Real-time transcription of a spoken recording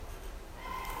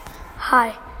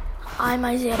Hi, I'm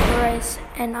Isaiah Perez,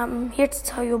 and I'm here to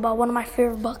tell you about one of my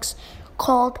favorite books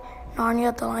called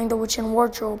Narnia, The Lion, the Witch, and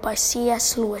Wardrobe by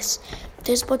C.S. Lewis.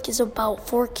 This book is about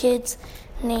 4 kids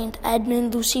named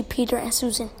Edmund, Lucy, Peter, and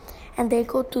Susan, and they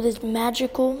go through this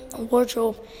magical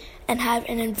wardrobe and have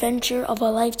an adventure of a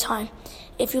lifetime.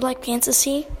 If you like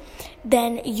fantasy,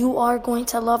 then you are going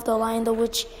to love The Lion, the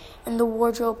Witch, and the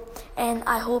Wardrobe. And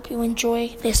I hope you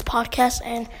enjoy this podcast,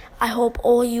 and I hope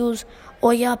all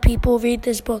y'all people read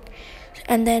this book.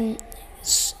 And then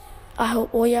I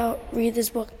hope all y'all read this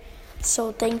book.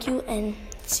 So thank you, and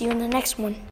see you in the next one.